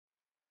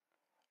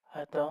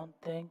I don't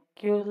think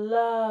you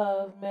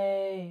love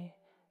me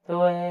the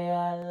way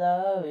I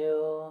love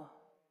you.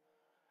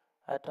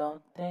 I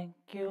don't think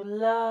you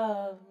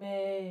love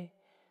me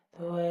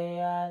the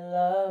way I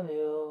love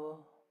you.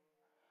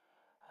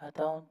 I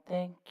don't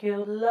think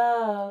you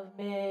love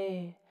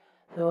me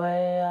the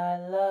way I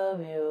love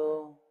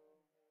you.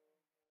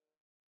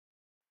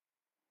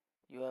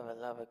 You ever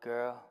love a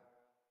girl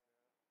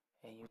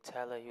and you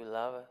tell her you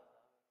love her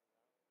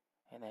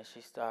and then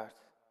she starts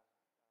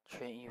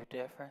treating you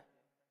different?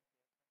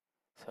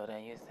 So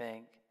then you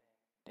think,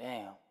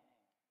 damn,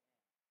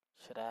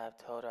 should I have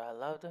told her I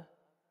loved her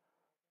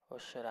or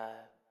should I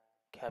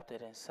have kept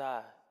it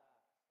inside?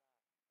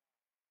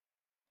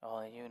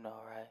 Only you know,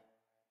 right?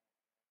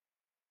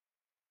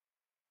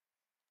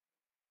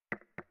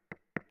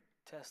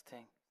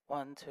 Testing.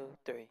 1, 2,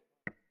 3.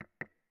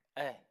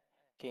 Hey,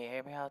 can you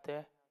hear me out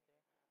there?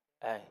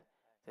 Hey,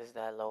 this is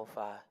that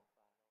Lofi.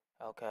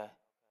 Okay.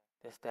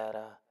 This that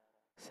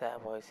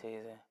sad boy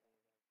season.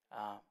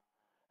 Um,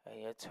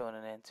 hey, you're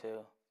tuning into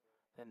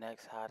the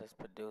next hottest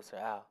producer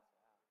out.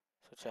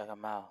 So check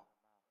him out.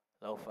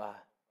 Lofi.